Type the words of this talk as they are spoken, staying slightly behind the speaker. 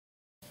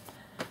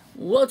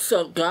What's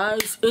up,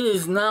 guys? It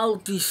is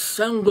now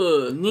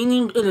December,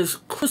 meaning it is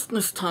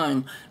Christmas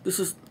time. This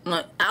is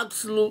my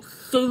absolute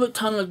favorite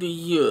time of the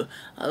year.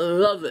 I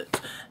love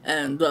it.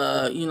 And,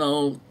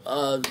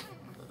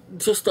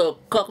 just a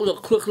couple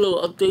of quick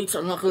little updates.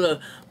 I'm not gonna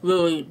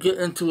really get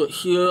into it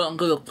here. I'm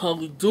gonna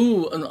probably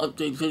do an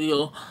update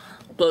video.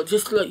 But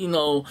just to let you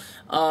know,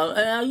 and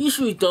I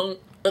usually don't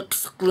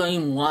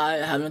explain why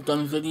I haven't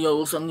done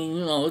videos. I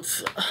mean,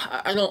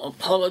 I don't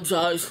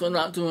apologize for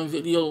not doing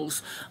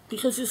videos,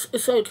 because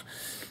it's like,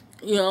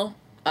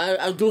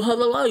 I do have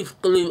a life,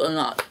 believe it or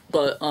not.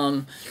 But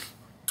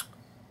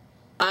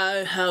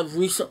I have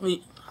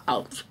recently,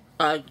 ouch,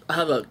 I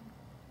have a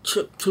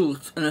chipped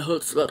tooth and it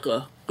hurts like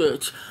a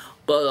bitch.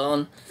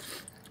 But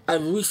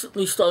I've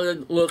recently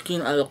started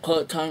working at a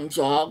part-time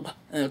job,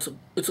 and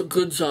it's a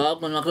good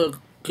job. I'm not gonna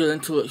get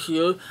into it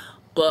here,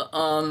 but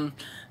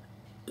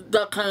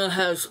that kind of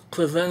has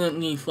prevented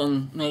me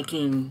from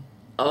making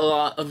a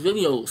lot of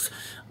videos.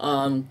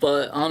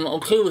 But I'm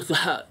okay with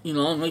that.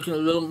 I'm making a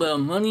little bit of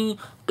money,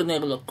 being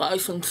able to buy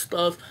some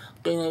stuff,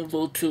 being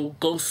able to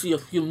go see a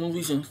few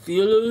movies in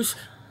theaters,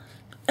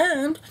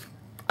 and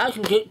I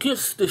can get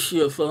gifts this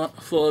year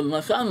for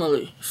my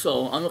family,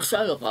 so I'm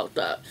excited about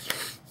that.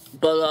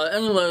 But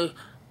anyway,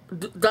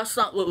 that's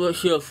not what we're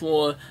here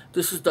for.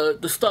 This is the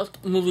stuff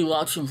movie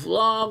watching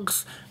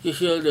vlogs. You're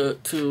here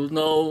to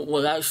know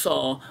what I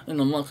saw in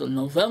the month of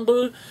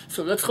November.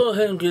 So let's go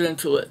ahead and get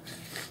into it.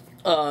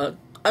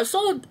 I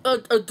saw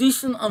a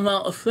decent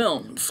amount of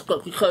films,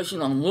 but because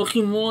I'm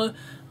working more,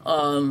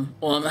 or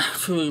I'm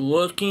actually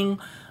working,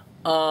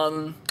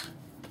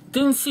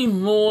 didn't see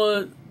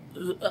more.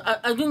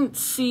 I didn't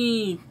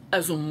see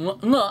as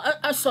much. No,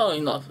 I saw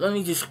enough. Let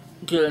me just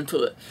get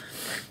into it.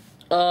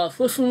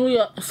 First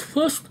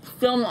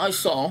film I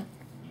saw,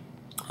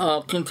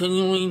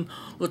 continuing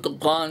with the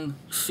Bond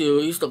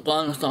series, the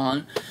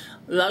Bondathon,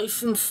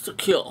 License to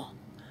Kill.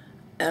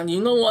 And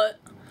you know what?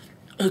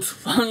 It's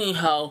funny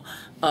how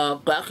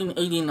back in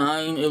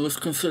 '89 it was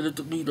considered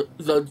to be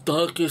the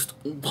darkest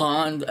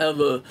Bond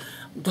ever,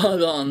 but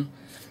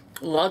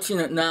watching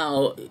it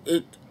now,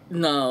 it's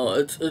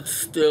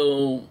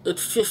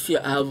just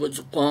your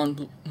average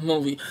Bond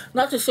movie.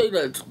 Not to say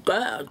that it's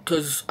bad,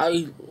 because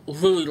I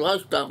really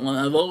like that one.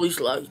 I've always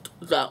liked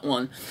that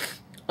one.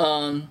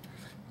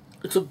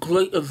 It's a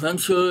great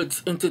adventure.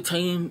 It's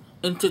entertaining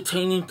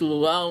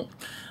throughout.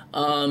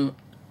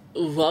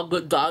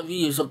 Robert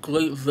Davi is a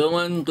great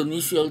villain.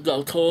 Benicio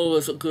del Toro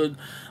is a good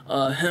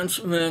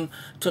henchman.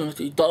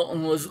 Timothy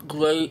Dalton was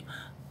great.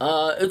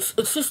 It's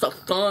just a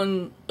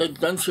fun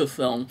adventure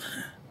film.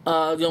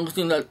 The only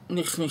thing that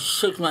makes me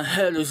shake my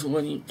head is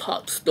when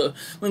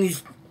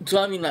he's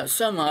driving that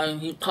semi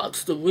and he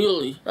pops the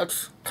wheelie.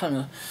 That's kind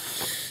of,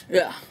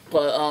 yeah.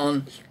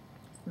 But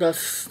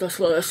that's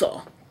what I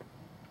saw.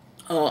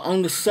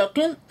 On the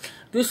second,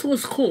 this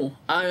was cool.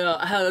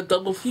 I had a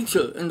double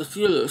feature in the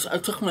theaters. I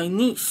took my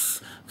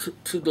niece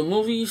to the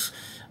movies.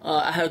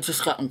 I had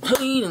just gotten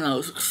paid and I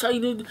was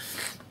excited,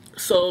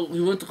 so we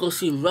went to go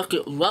see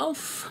Wreck-It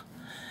Ralph.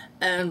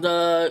 And,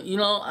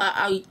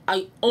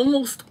 I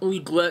almost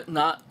regret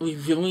not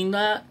reviewing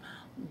that,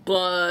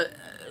 but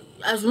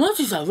as much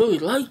as I really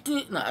liked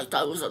it, and I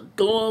thought it was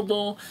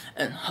adorable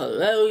and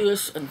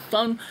hilarious and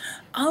fun,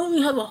 I don't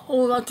really have a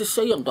whole lot to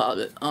say about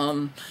it.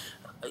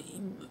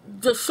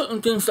 There's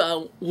certain things that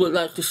I would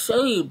like to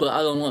say, but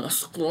I don't want to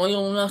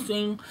spoil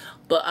nothing.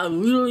 But I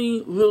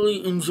really,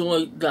 really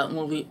enjoyed that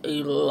movie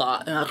a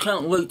lot, and I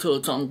can't wait till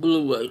it's on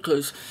Blu-ray,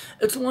 because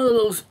it's one of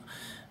those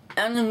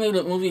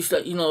animated movies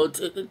that,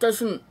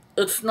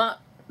 it's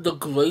not the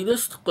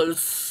greatest, but it's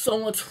so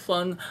much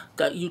fun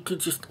that you could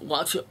just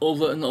watch it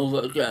over and over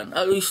again.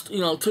 At least,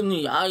 to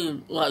me, I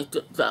liked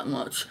it that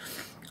much.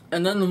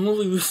 And then the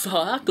movie we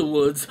saw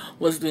afterwards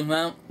was The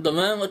Man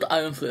with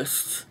Iron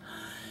Fists.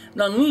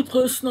 Now, me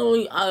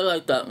personally, I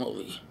like that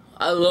movie.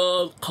 I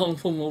love kung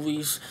fu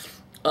movies.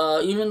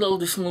 Even though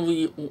this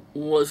movie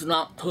was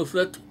not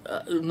perfect,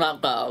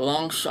 not by a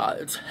long shot,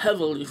 it's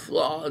heavily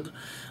flawed.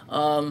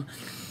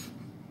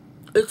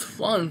 It's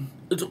fun,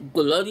 it's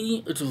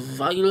bloody, it's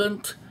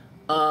violent,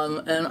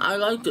 and I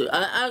liked it.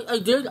 I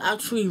did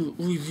actually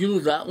review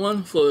that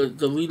one for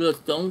the Reader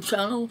Film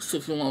channel, so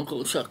if you want to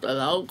go check that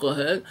out, go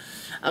ahead.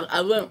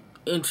 I went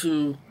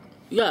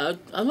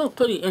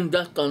pretty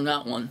in-depth on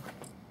that one,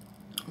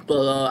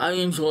 but I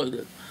enjoyed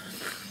it.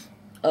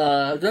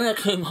 Then I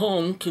came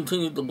home,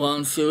 continued the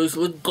Bond series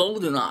with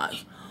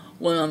Goldeneye,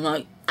 one of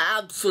my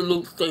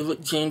absolute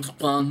favorite James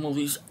Bond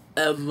movies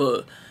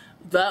ever.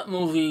 That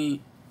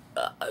movie,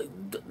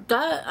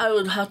 that I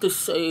would have to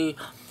say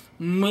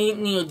made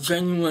me a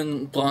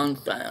genuine Bond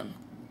fan,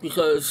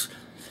 because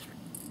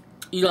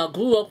I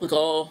grew up with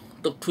all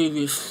the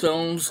previous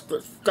films,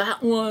 but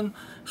that one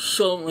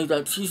showed me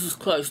that, Jesus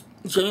Christ,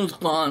 James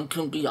Bond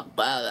can be a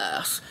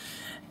badass.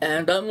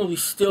 And that movie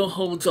still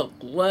holds up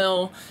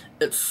well.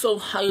 It's so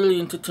highly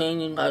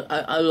entertaining.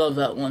 I love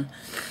that one.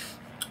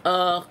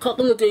 A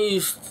couple of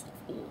days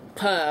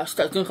passed,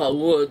 I think I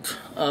would,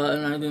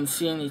 and I didn't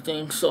see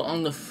anything. So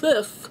on the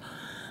 5th,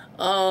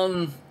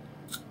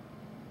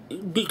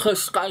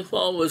 because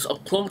Skyfall was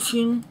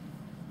approaching,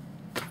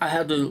 I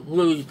had to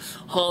really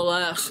haul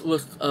ass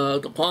with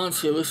the Bond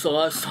series, so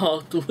I saw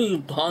 3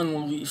 Bond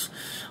movies.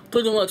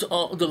 Pretty much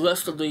all the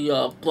rest of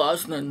the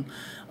Brosnan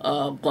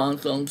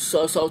Bond films.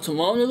 So I saw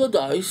Tomorrow Never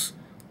Dies,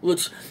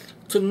 which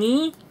to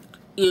me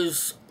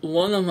is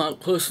one of my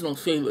personal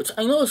favorites.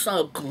 I know it's not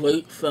a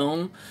great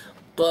film,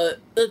 but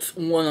it's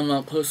one of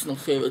my personal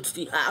favorites.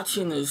 The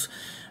action is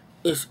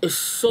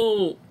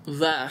so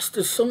vast.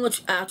 There's so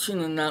much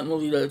action in that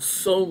movie that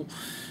it's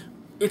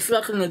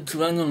like an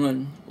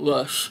adrenaline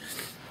rush.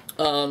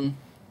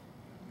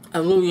 I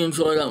really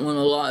enjoy that one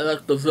a lot. I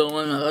like the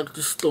villain, I like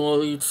the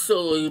story. It's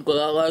silly, but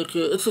I like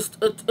it. It's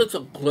a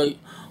great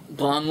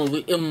Bond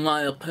movie, in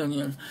my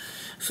opinion.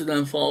 So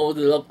then followed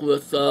it up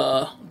with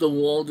The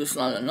World Is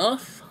Not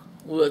Enough,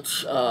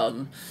 which,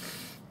 you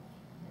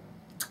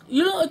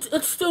know,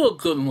 it's still a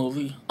good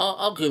movie.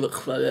 I'll give it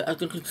credit. I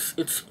think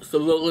it's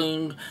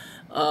thrilling.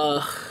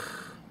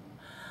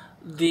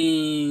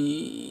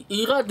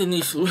 You got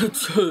Denise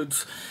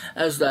Richards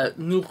as that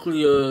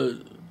nuclear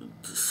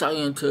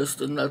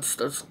scientist, and that's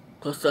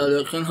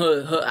pathetic, and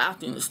her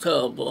acting is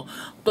terrible.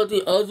 But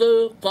the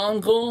other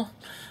Bond girl,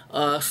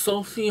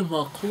 Sophie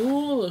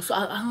McCool,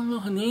 I don't know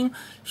her name,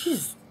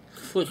 she's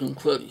freaking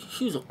pretty.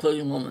 She's a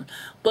pretty woman.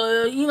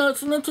 But, you know,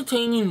 it's an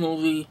entertaining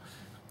movie,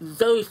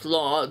 very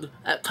flawed,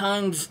 at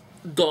times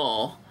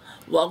dull.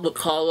 Robert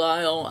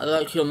Carlyle, I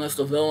like him as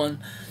the villain.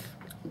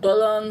 But,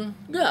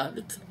 yeah,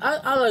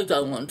 I like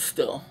that one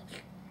still.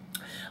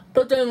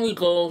 But then we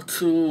go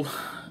to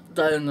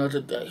Die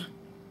Another Day.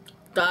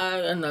 Die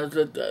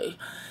Another Day.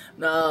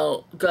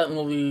 Now, that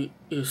movie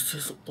is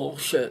just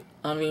bullshit.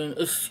 I mean,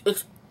 it's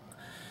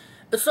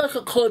like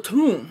a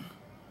cartoon.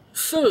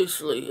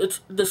 Seriously,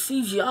 the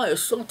CGI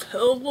is so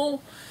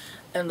terrible,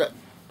 and the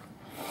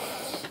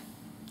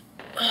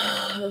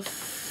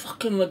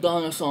fucking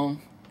Madonna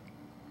song.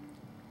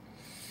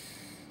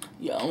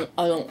 Yeah,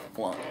 I don't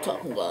want to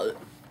talk about it.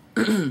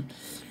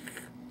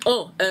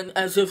 Oh, and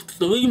as if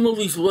 3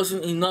 movies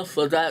wasn't enough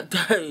for that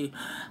day,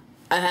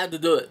 I had to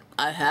do it.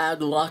 I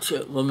had to watch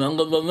it.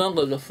 Remember,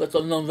 the 5th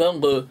of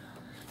November,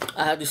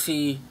 I had to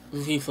see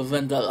V for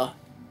Vendetta.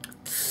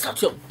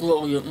 Such a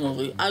brilliant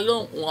movie. I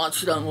don't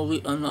watch that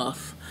movie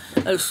enough.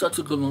 It's such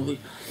a good movie.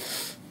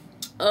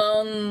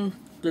 The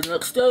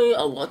next day,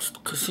 I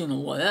watched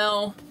Casino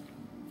Royale.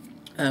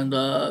 And,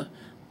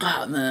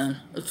 God,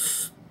 man,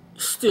 it's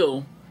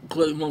still a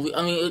great movie.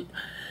 I mean,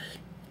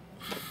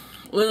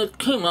 when it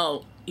came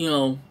out, you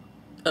know,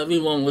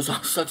 everyone was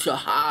on such a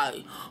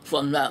high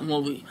from that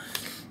movie.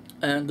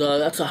 And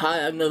that's a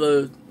high I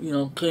never, you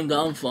know, came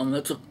down from.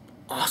 That's an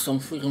awesome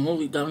freaking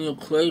movie. Daniel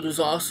Craig is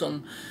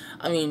awesome.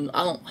 I mean,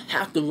 I don't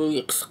have to really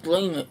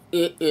explain it.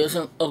 It's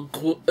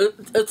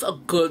a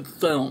good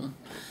film.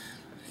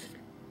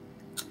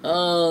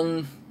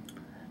 Then,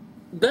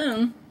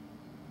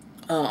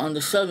 on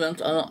the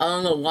 7th, I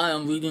don't know why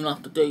I'm reading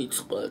off the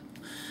dates, but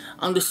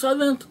on the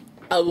 7th,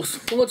 I was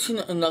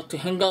fortunate enough to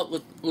hang out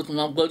with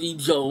my buddy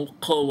Joe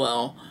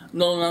Colwell,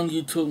 known on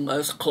YouTube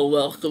as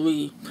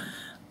Colwell3.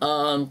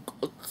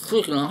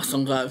 Freaking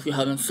awesome guy if you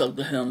haven't subbed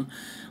to him.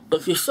 But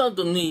if you sub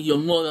to me, you're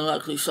more than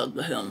likely sub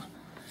to him.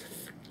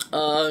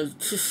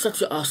 He's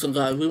such an awesome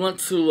guy. We went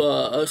to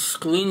a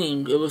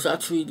screening. It was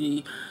actually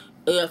the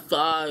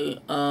AFI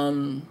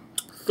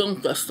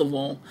Film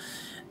Festival.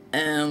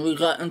 And we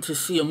got in to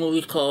see a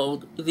movie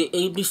called The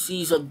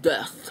ABCs of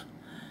Death.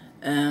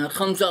 And it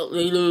comes out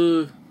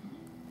later.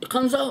 It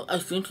comes out, I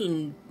think,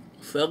 in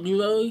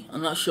February.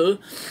 I'm not sure.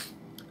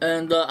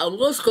 And I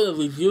was going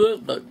to review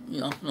it, but,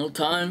 you know, no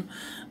time.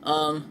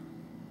 I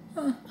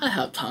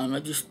have time, I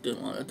just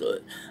didn't want to do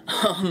it.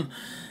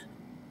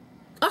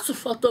 That's a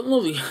fucked up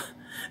movie.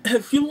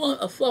 If you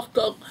want a fucked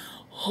up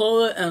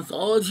horror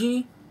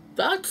anthology,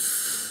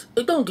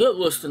 it don't get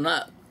worse than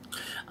that.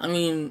 I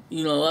mean,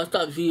 you know, I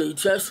thought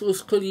VHS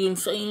was pretty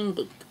insane,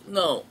 but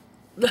no.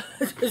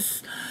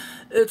 It's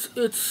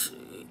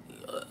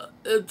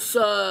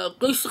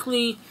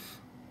basically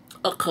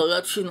a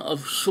collection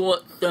of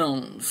short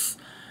films,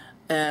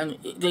 and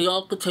they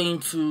all pertain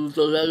to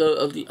the letter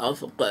of the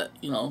alphabet.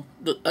 You know,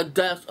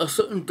 a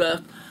certain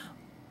death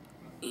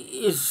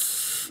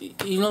is,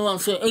 you know what I'm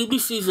saying?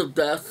 ABCs of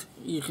Death,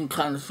 you can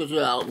kind of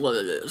figure out what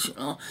it is, you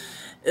know?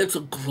 It's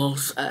a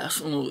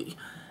gross-ass movie,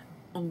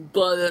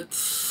 but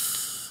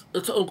it's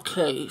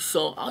okay,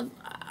 so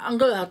I'm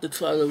gonna have to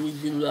try to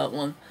review that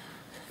one.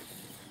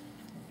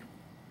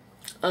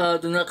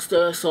 The next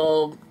day I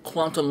saw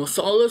Quantum of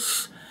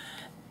Solace,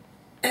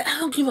 and I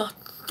don't give a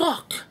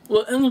fuck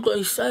what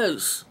anybody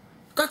says.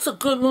 That's a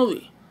good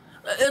movie.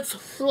 It's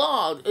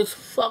flawed. It's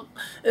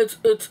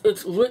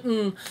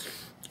written.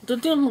 The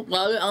thing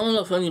about it, I don't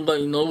know if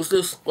anybody knows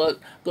this, but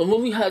the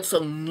movie had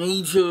some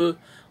major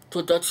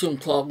production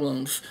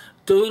problems.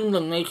 During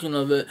the making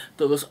of it,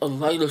 there was a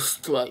writer's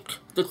strike.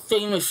 The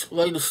famous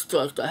writer's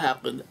strike that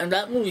happened. And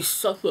that movie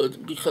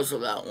suffered because of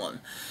that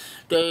one.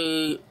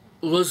 They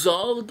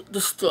resolved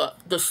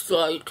the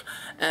strike,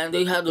 and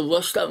they had to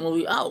rush that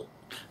movie out.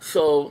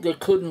 so they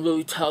couldn't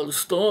really tell the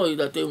story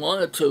that they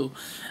wanted to.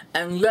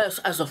 And yes,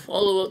 as a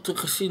follow-up to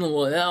Casino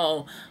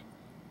Royale,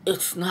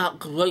 it's not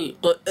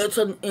great, but it's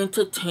an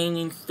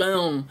entertaining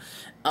film.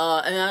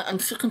 And I'm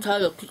sick and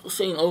tired of people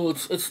saying, "Oh,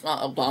 it's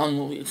not a Bond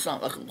movie. It's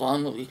not like a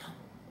Bond movie."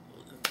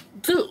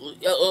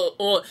 Dude,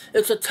 or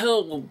it's a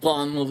terrible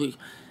Bond movie.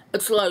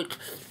 It's like,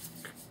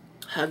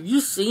 have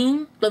you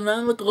seen The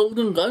Man with the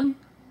Golden Gun?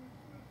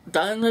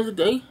 Die Another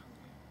Day?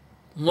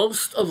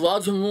 Most of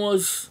Roger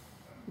Moore's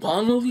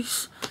Bond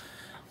movies?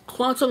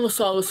 Quantum of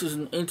Solace is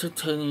an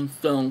entertaining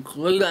film.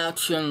 Great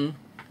action.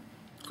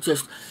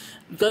 Just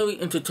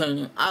very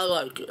entertaining. I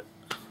like it.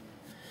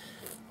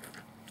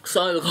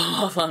 Sorry to go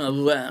off on a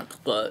rant,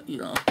 but, you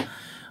know,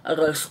 I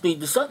gotta speed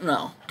this up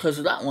now because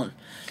of that one.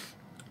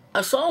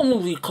 I saw a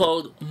movie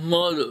called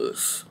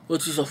Martyrs,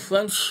 which is a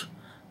French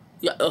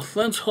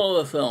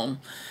horror film.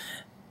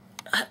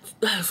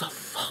 That is a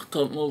fucked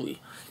up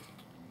movie.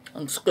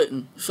 I'm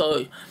spitting.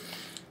 Sorry.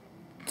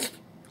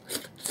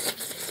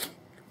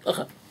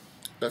 Okay.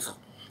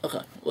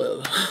 Okay,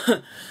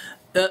 whatever.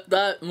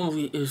 that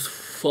movie is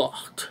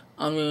fucked.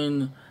 I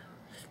mean,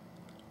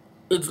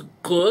 it's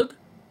good.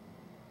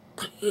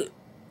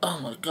 Oh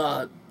my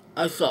god.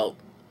 I felt,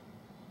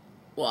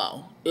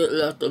 wow. It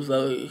left a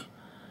very...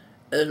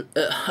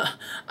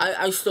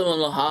 I still don't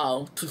know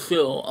how to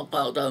feel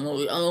about that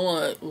movie. I don't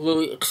want to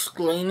really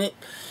explain it.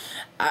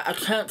 I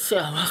can't say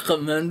I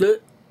recommend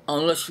it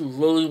unless you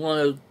really want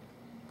to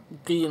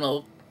be, you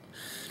know,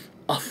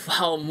 a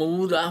foul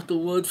mood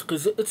afterwards,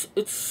 because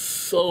it's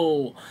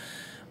so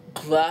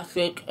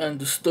graphic and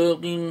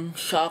disturbing,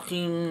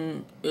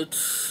 shocking.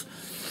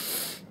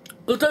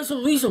 But there's a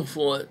reason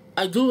for it.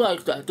 I do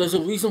like that. There's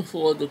a reason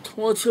for the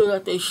torture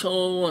that they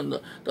show and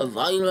the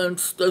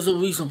violence. There's a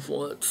reason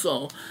for it.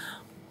 So,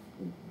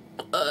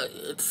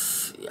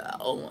 yeah,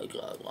 oh my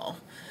god, wow.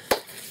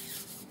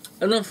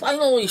 And then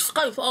finally,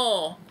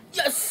 Skyfall.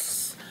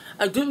 Yes!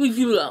 I did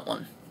review that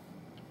one.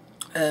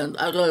 And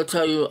I gotta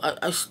tell you, I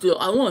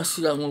want to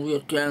see that movie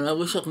again. I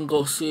wish I could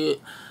go see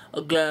it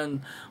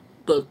again.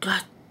 But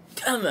god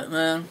damn it,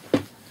 man.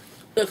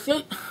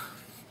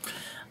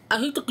 I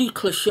hate to be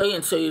cliche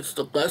and say it's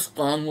the best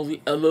Bond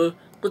movie ever,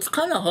 but it's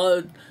kind of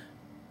hard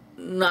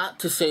not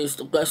to say it's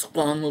the best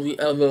Bond movie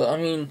ever. I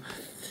mean,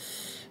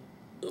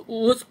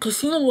 with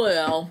Casino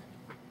Royale,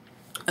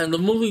 and the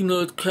movie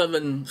nerd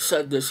Kevin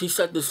said this, he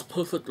said this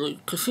perfectly.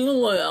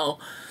 Casino Royale,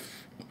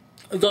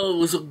 though it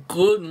was a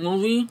good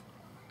movie,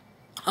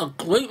 a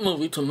great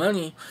movie to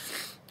many,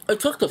 it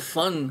took the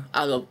fun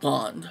out of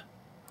Bond.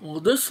 Well,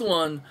 this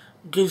one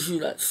gives you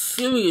that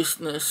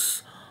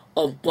seriousness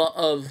of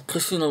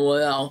Casino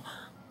Royale,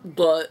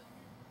 but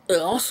it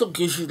also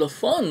gives you the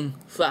fun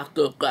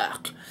factor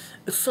back.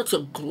 It's such a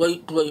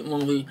great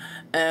movie,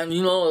 and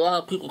you know, a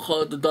lot of people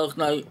call it the Dark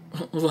Knight,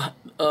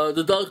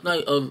 the Dark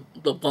Knight of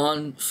the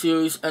Bond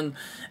series, and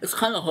it's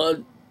kind of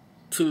hard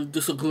to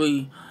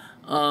disagree,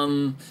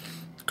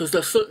 because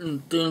there's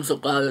certain things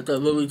about it that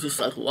really just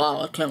like,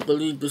 wow, I can't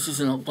believe this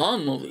isn't a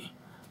Bond movie.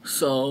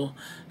 So,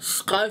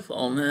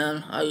 Skyfall,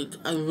 man, I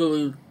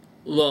really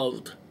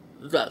loved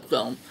that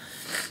film.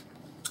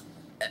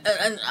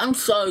 And I'm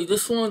sorry,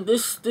 this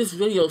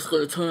video is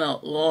going to turn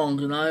out long,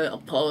 and I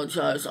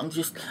apologize.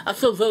 I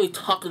feel very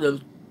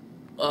talkative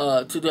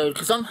today,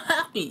 because I'm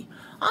happy.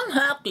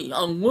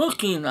 I'm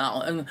working now,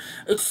 and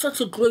it's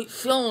such a great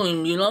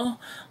feeling, you know?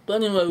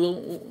 But anyway,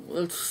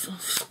 let's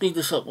speed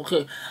this up.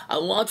 Okay, I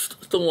watched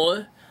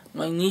Thor.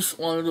 My niece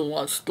wanted to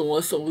watch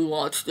Thor, so we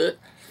watched it.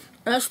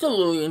 And I still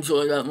really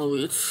enjoy that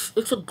movie.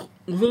 It's a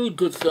really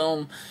good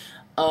film.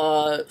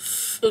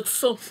 It's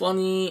so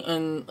funny,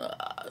 and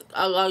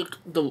I like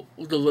the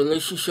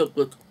relationship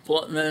with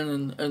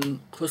Portman and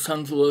Chris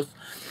Hemsworth.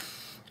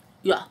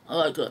 Yeah, I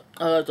like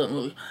that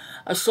movie.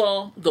 I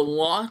saw The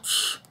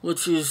Watch,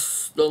 which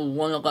is the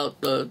one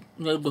about the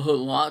neighborhood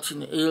watch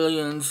and the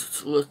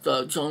aliens, with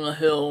Jonah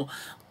Hill,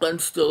 Ben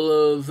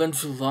Stiller,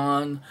 Vince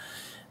Vaughn,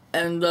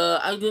 and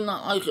I did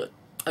not like it.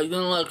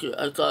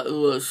 I thought it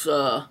was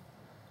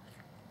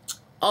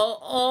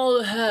all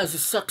it has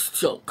is sex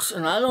jokes,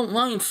 and I don't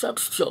mind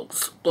sex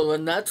jokes, but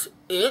when that's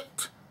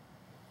it,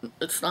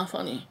 it's not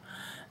funny.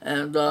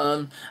 And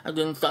I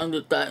didn't find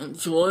it that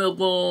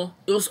enjoyable.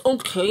 It was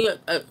okay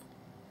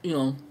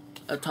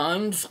at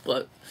times,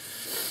 but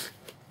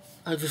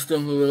I just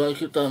didn't really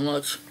like it that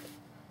much.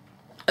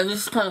 And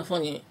this is kind of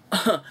funny.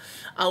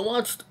 I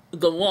watched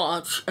The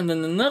Watch, and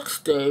then the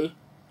next day,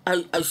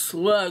 I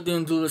swear I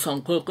didn't do this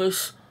on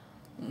purpose.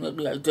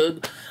 Maybe I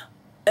did.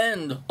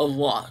 End of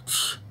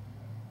Watch.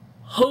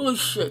 Holy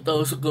shit, that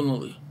was a good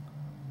movie.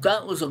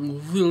 That was a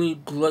really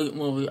great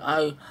movie.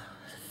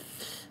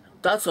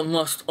 That's a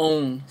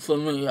must-own for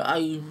me.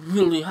 I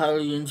really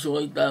highly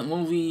enjoyed that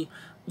movie.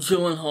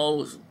 Gyllenhaal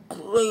was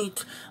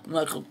great.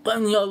 Michael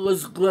Pena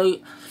was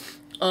great.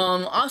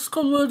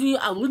 Oscar-worthy,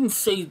 I wouldn't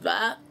say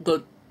that,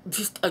 but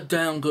just a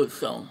damn good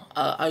film.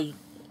 I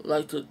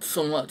liked it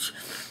so much.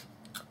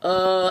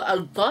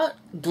 I bought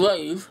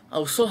Brave. I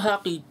was so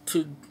happy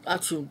to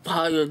actually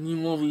buy a new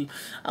movie.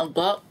 I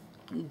bought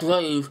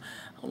Brave,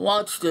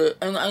 watched it,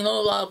 and I know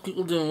a lot of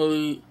people didn't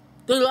really,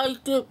 they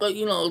liked it, but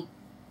you know,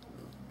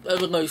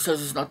 everybody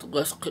says it's not the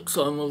best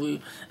Pixar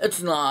movie.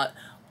 It's not.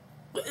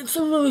 But it's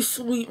a really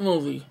sweet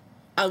movie.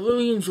 I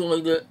really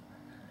enjoyed it.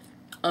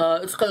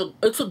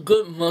 It's a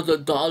good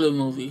mother-daughter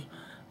movie.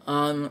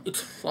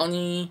 It's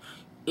funny.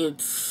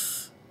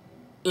 It's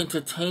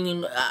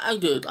entertaining. I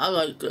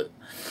liked it.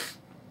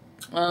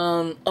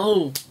 I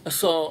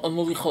saw a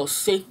movie called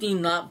Safety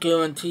Not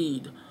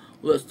Guaranteed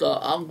with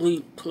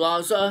Aubrey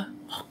Plaza.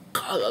 Oh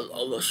God, I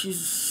love her.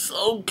 She's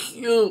so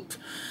cute.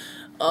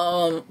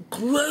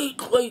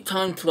 Great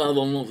time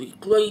travel movie.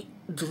 Great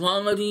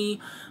dramedy.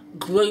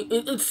 Great.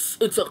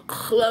 It's a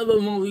clever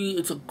movie.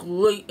 It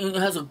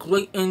has a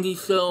great indie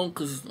film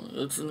because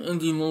it's an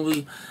indie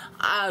movie.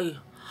 I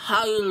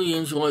highly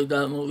enjoyed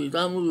that movie.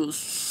 That movie was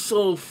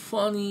so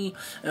funny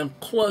and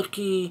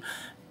quirky.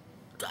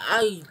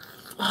 I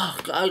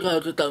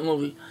gotta get that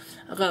movie.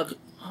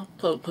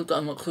 I'll put that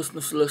on my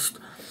Christmas list.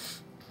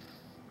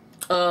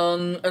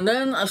 And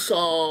then I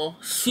saw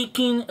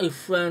Seeking a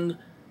Friend.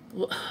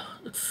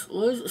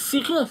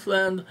 Seeking a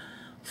Friend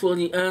for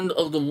the End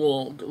of the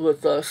World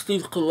with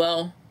Steve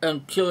Carell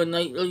and Keira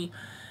Knightley.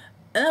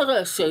 And I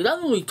gotta say,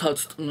 that movie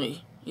touched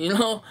me. You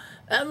know,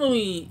 that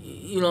movie,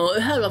 you know,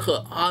 it had like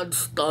an odd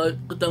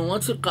start, but then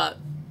once it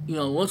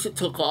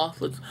took off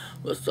with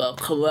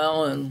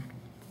Carell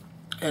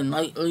and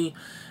Knightley,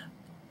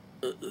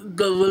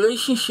 the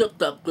relationship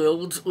that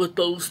builds with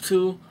those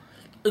two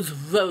is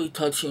very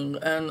touching,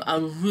 and I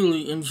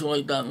really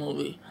enjoyed that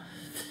movie.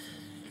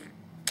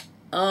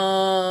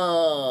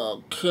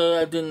 Okay,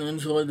 I didn't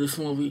enjoy this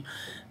movie.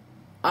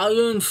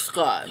 Iron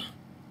Sky.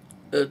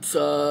 It's,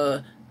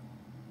 I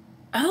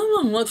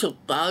don't know much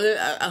about it.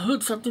 I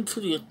heard something to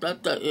the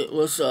effect that it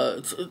was,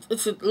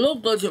 it's a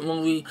low-budget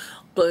movie,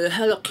 but it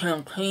had a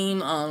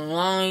campaign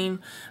online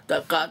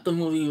that got the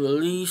movie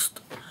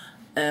released.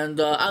 And,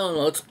 I don't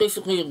know, it's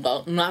basically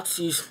about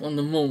Nazis from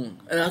the moon.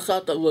 And I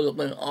thought that would have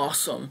been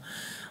awesome.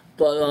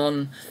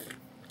 But,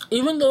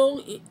 even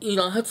though, you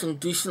know, it had some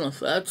decent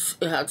effects,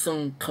 it had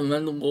some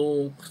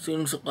commendable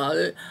things about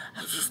it,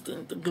 I just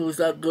didn't think it was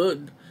that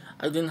good.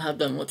 I didn't have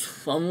that much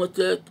fun with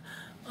it.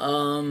 I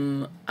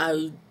don't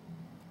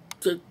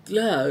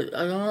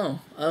know.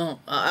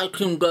 I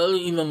can barely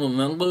even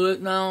remember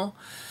it now.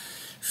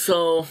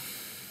 So,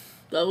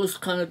 that was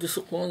kind of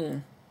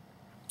disappointing.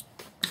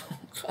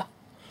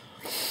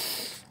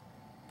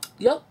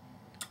 Yep,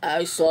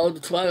 I saw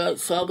the Twilight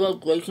Saga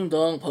Breaking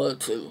Dawn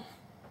Part 2.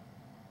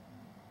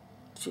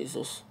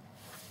 Jesus.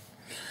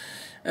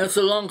 And it's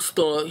a long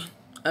story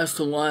as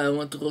to why I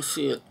went to go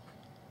see it.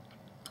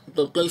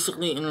 But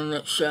basically, in a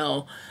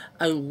nutshell,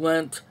 I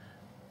went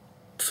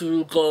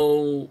to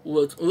go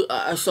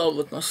I saw it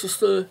with my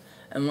sister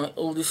and my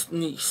oldest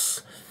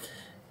niece.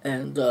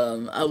 And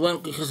I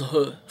went because of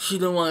her. She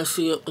didn't want to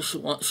see it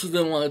because she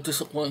didn't want to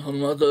disappoint her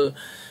mother.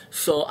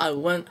 So I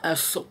went as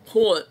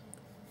support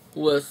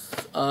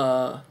with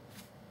my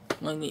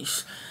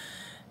niece.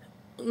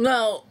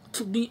 Now,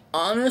 to be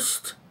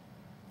honest,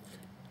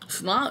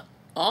 it's not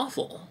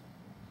awful.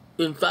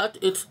 In fact,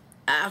 it's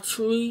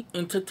actually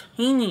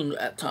entertaining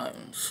at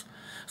times.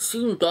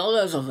 Seeing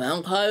Bella as a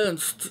vampire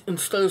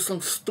instead of some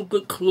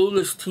stupid,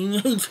 clueless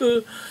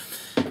teenager,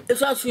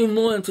 it's actually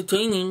more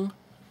entertaining.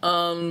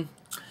 And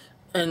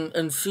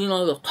seeing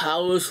all the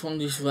powers from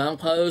these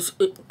vampires,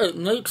 it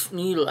makes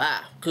me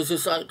laugh. Because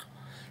it's like,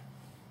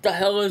 the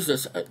hell is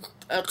this?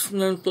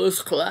 X-Men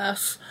First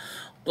Class?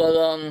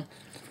 But,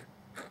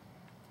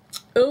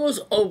 it was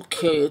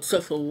okay,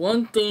 except for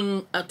one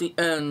thing at the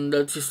end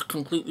that just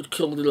completely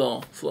killed it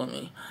all for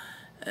me.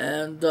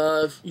 And,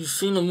 if you've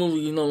seen the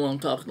movie, you know what I'm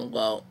talking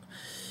about.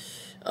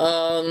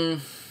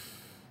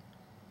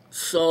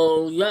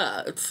 So,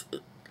 yeah,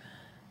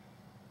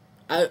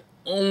 I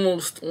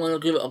almost want to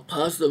give it a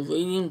positive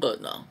rating,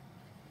 but no,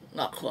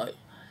 not quite.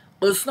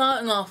 But it's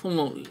not an awful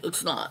movie,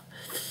 it's not.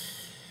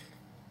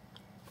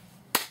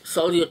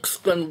 Saw The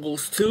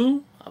Expendables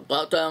 2, I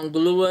bought that on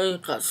Blu-ray,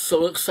 got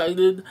so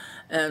excited,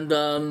 and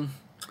I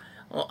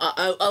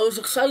was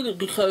excited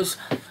because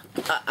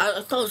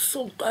I thought it was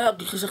so bad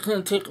because I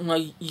couldn't take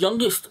my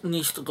youngest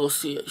niece to go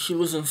see it. She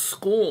was in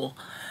school,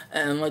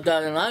 and my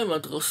dad and I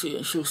went to go see it,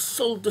 and she was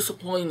so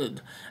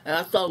disappointed, and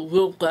I felt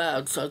real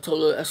bad, so I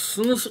told her, as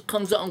soon as it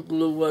comes out on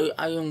Blu-ray,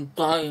 I am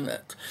buying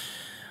it.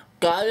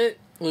 Got it,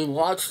 we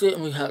watched it,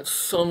 and we had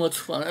so much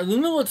fun. And you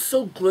know what's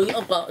so great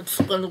about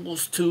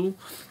Expendables 2?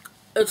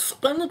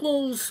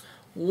 Expendables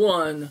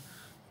 1,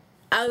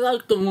 I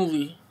like the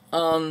movie,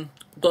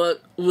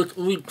 but with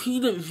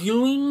repeated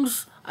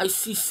viewings, I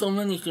see so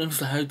many things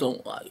that I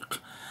don't like.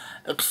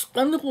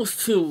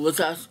 Expendables 2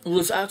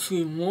 was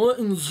actually more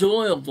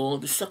enjoyable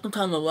the second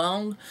time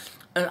around,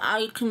 and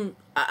I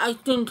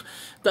think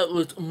that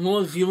with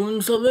more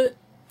viewings of it,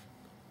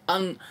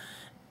 I'm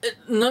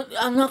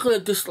not gonna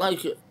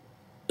dislike it.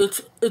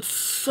 It's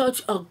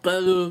such a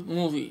better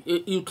movie.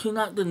 You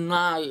cannot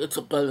deny it's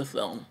a better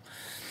film.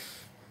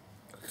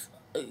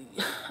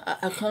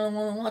 I kind of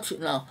want to watch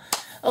it now.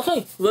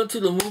 Okay, we went to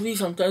the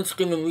movies on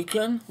Thanksgiving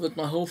weekend with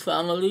my whole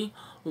family.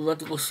 We went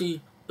to go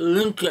see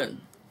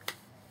Lincoln.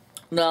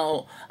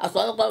 Now, I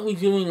thought about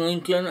reviewing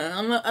Lincoln,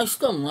 and I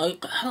still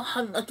might. I don't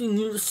have nothing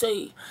new to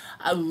say.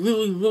 I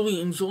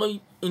really enjoyed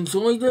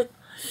it.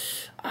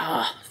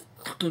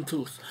 Fucking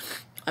tooth.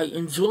 I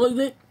enjoyed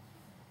it.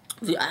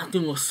 The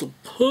acting was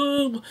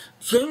superb.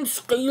 James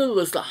Spader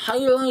was the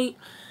highlight.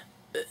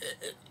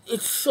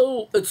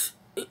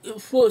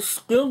 For a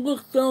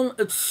Spielberg film,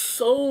 it's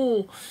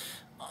so,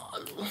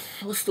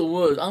 what's the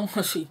word? I don't want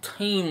to say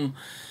tame.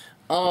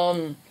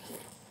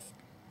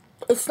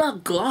 It's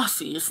not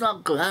glossy. It's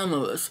not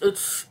glamorous.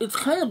 It's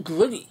kind of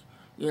gritty,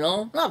 you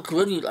know. Not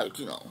gritty like,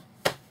 you know.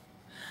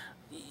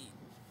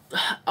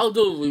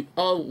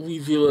 I'll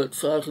review it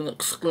so I can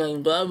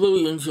explain. But I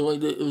really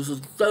enjoyed it. It was a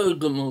very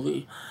good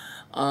movie.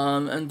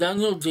 And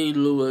Daniel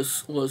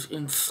Day-Lewis was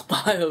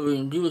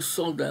inspiring. He was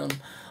so damn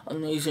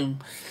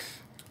amazing.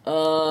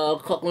 A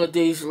couple of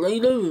days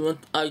later,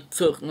 I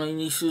took my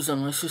nieces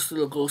and my sister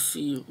to go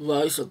see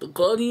Rise of the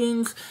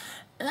Guardians,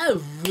 and I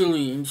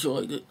really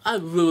enjoyed it. I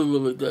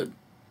really did.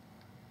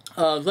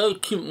 Very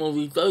cute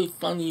movie, very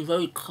funny,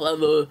 very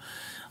clever.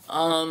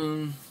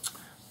 I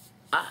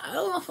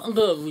don't know if I'm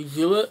gonna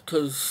review it,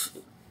 because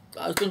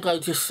I think I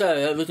just said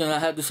everything I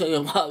had to say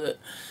about it.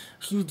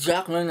 Hugh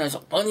Jackman as a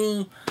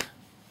bunny,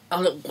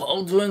 Alec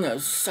Baldwin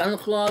as Santa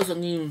Claus. I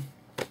mean,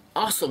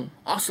 awesome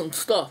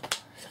stuff.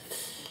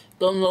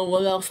 Don't know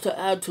what else to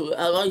add to it.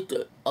 I liked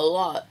it a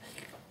lot.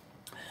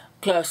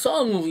 Okay, I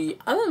saw a movie.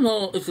 I don't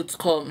know if it's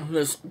called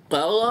Miss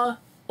Bella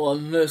or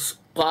Miss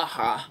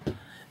Baja.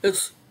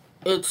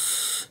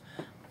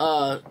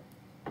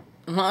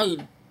 My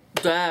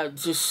dad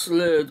just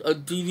slid a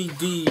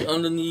DVD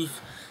underneath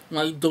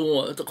my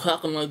door, at the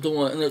crack of my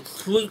door, and it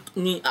freaked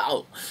me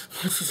out.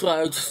 Which is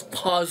why I just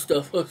paused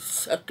there for a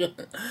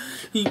second.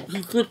 He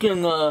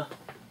freaking,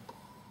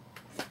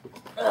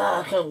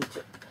 I can't reach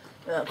it.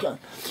 I can't.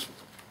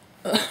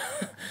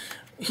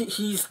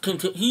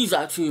 He's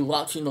actually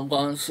watching the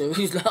Bond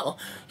series now.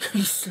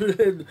 He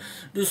slid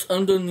this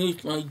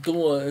underneath my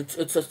door.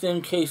 It's a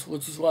thin case,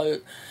 which is why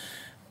it...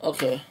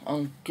 Okay,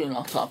 I'm getting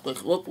off topic.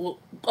 Oh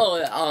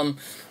yeah,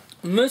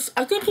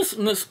 I think it's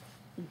Miss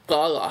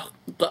Gala,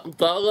 I don't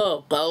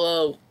know.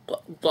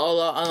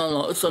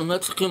 It's a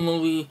Mexican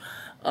movie.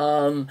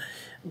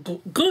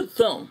 Good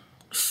film.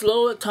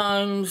 Slow at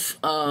times.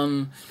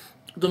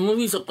 The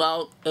movie's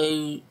about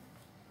a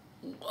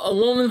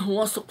woman who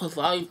wants to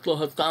provide for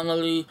her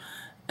family,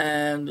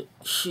 and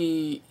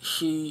she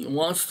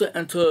wants to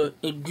enter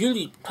a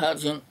beauty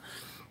pageant,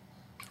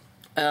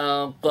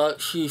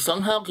 but she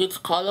somehow gets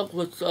caught up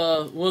with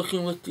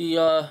working with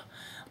the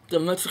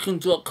Mexican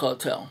drug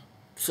cartel.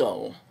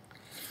 So,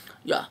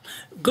 yeah,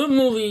 good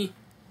movie,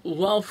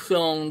 well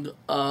filmed.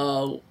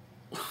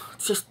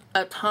 Just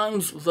at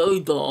times very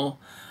dull,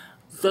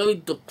 very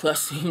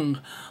depressing,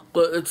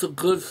 but it's a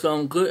good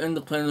film, good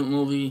independent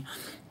movie.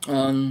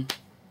 It's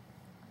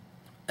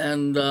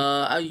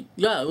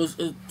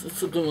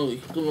a good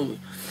movie.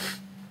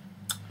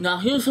 Now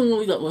here's a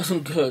movie that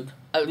wasn't good,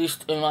 at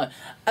least in my...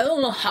 I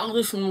don't know how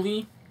this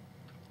movie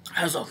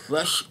has a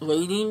fresh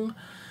rating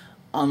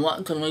on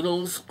Rotten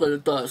Tomatoes, but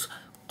it does.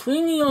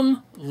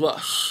 Premium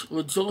Rush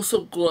with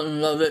Joseph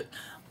Gordon-Levitt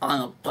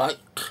on a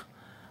bike.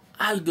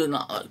 I did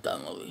not like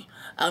that movie.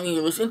 I mean,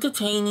 it was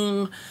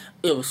entertaining,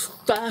 it was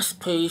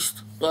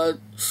fast-paced, but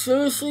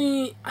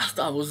seriously, I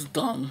thought it was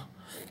dumb.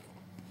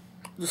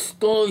 The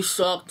story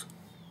sucked.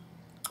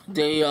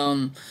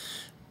 I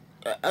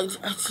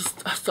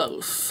thought it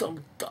was so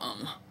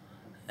dumb.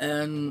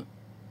 And,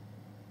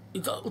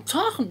 you know,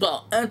 talking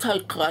about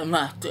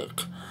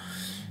anticlimactic,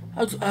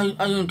 I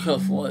didn't care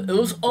for it. It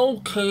was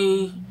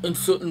okay in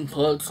certain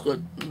parts, but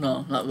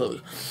no, not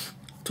really.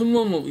 Two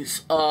more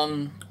movies.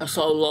 I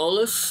saw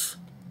Solace,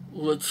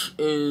 which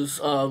is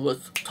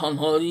with Tom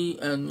Hardy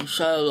and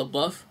Shia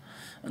LaBeouf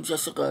and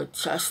Jessica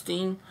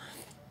Chastain.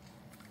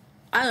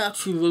 I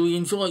actually really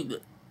enjoyed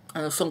it.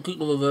 I know some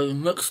people were very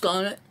mixed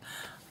on it.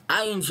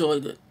 I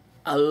enjoyed it.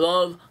 I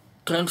love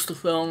gangster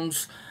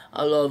films.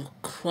 I love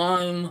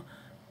crime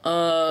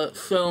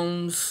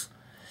films.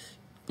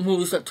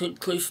 Movies that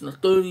take place in the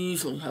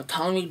 30s when you have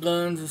Tommy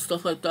guns and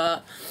stuff like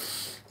that.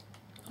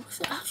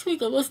 Actually,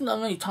 there wasn't that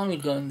many Tommy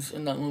guns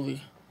in that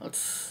movie.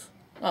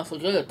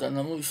 Forget it then.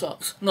 That movie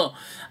sucks. No,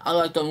 I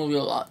like that movie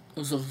a lot. It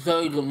was a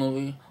very good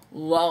movie.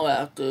 Well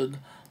acted.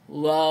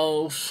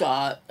 Well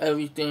shot.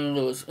 Everything.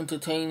 It was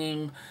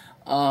entertaining.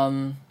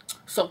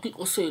 Some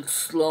people say it's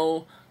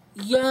slow.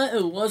 Yeah,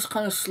 it was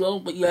kind of slow,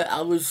 but yeah,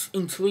 I was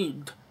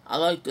intrigued. I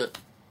liked it.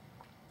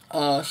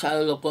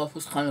 Shia LaBeouf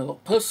was kind of a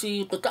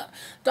pussy, but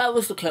that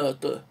was the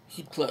character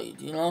he played,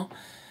 you know?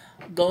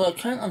 Though I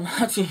can't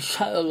imagine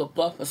Shia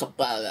LaBeouf as a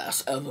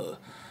badass ever.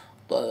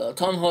 But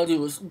Tom Hardy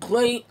was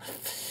great.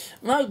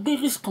 My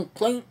biggest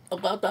complaint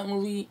about that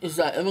movie is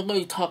that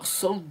everybody talks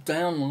so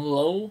damn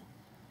low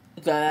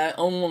that I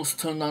almost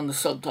turned on the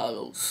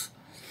subtitles.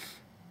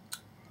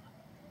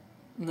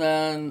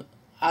 Then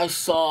I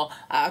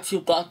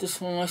actually bought this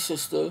for my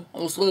sister. I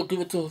was going to give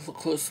it to her for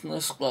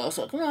Christmas, but I was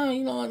like, nah,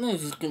 you know what, let me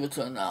just give it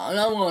to her now. And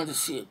I wanted to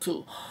see it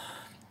too.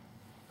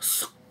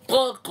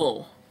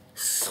 Sparkle.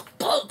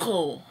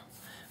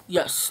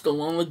 Yes, the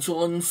one with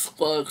Jordan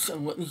Sparks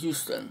and Whitney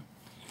Houston.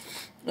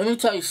 Let me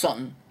tell you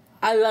something.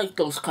 I like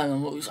those kind of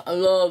movies. I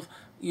love,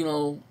 you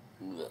know,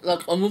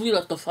 like a movie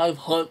like The Five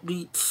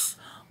Heartbeats.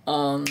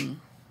 Trying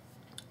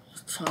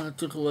to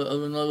think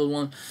of another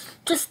one.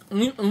 Just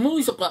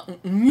movies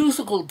about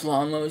musical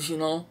dramas, you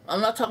know. I'm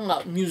not talking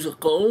about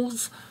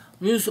musicals.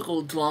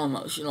 Musical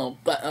dramas, you know.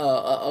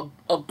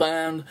 A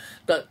band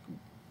that,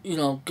 you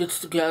know,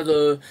 gets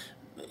together,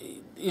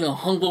 you know,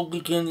 humble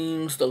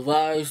beginnings, the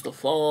rise, the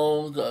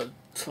fall, the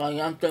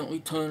triumphant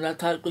return, that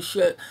type of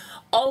shit.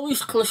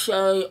 Always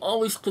cliche,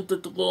 always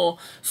predictable.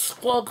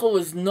 Sparkle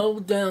is no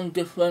damn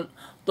different,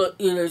 but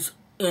it is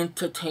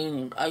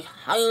entertaining. I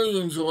highly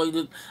enjoyed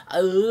it. I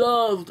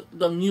loved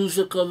the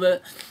music of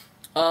it.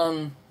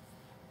 You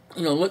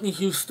know, Whitney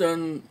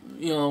Houston,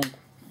 you know,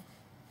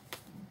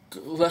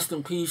 rest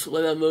in peace,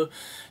 whatever.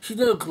 She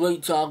did a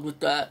great job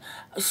with that.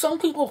 Some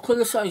people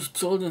criticize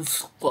Jordan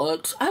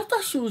Sparks. I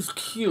thought she was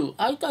cute.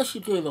 I thought she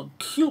gave a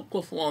cute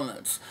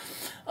performance.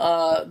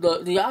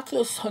 The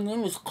actress, her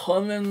name is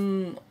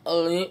Carmen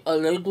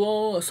Allegro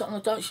or something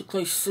like that. She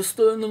plays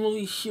sister in the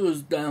movie. She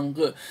was damn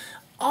good.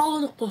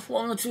 All the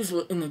performances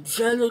were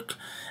energetic,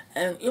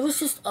 and it was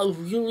just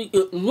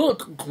it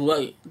looked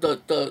great.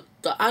 The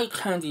eye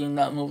candy in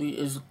that movie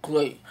is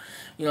great.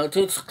 You know, it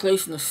takes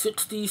place in the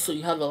 60s, so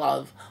you have a lot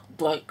of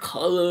bright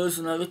colors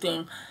and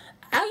everything.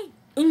 I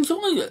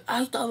enjoyed it.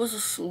 I thought it was a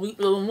sweet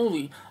little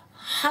movie.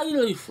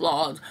 Highly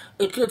flawed.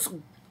 It gets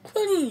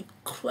pretty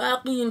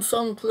crappy in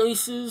some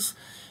places,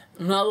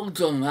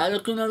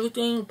 melodramatic and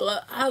everything,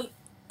 but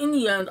in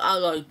the end, I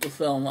liked the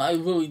film. I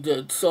really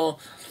did. So,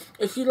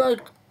 if you like,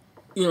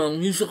 you know,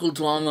 musical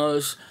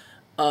dramas,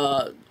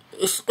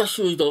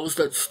 especially those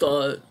that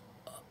star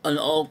an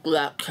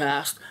all-black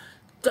cast,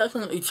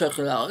 definitely check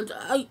it out.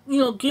 You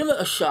know, give it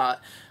a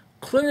shot.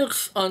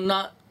 Critics are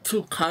not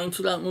too kind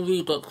to that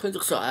movie, but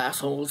critics are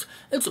assholes.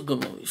 It's a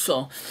good movie.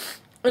 So,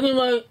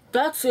 anyway,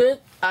 that's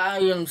it. I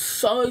am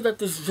sorry that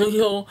this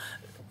video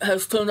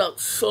has turned out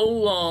so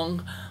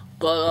long,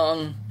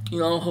 but, you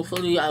know,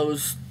 hopefully I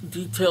was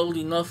detailed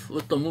enough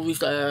with the movies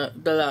that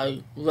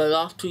I read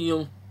off to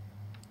you.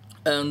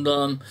 And,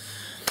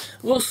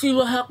 we'll see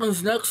what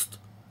happens next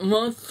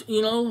month,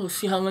 you know. We'll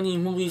see how many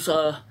movies,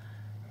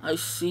 I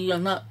see.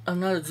 I'm not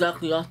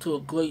exactly off to a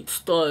great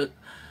start.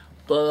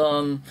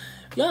 But,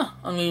 yeah,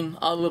 I mean,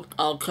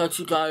 I'll catch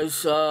you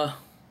guys, I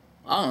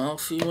don't know,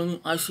 see you when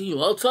I see you.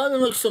 I'll try to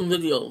make some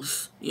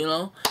videos, you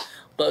know,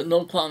 but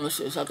no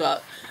promises. I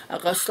got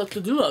stuff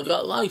to do. I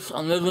got life.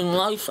 I'm living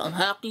life. I'm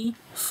happy.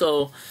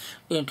 So,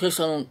 in case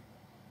I'm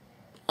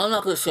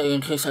not gonna say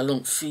in case I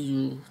don't see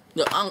you.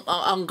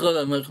 I'm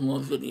gonna make more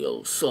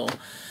videos. So,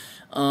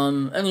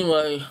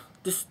 anyway,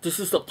 this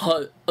is the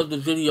part of the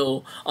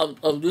video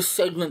of this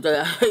segment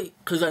that I hate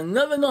because I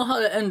never know how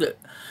to end it.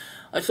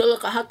 I feel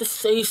like I have to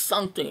say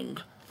something.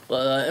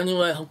 But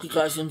anyway, I hope you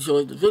guys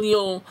enjoyed the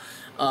video.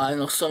 I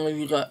know some of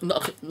you guys...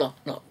 No.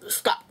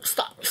 Stop.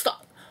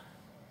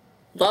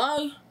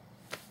 Bye.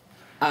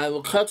 I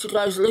will catch you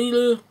guys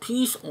later.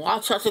 Peace.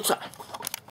 Watch out the time.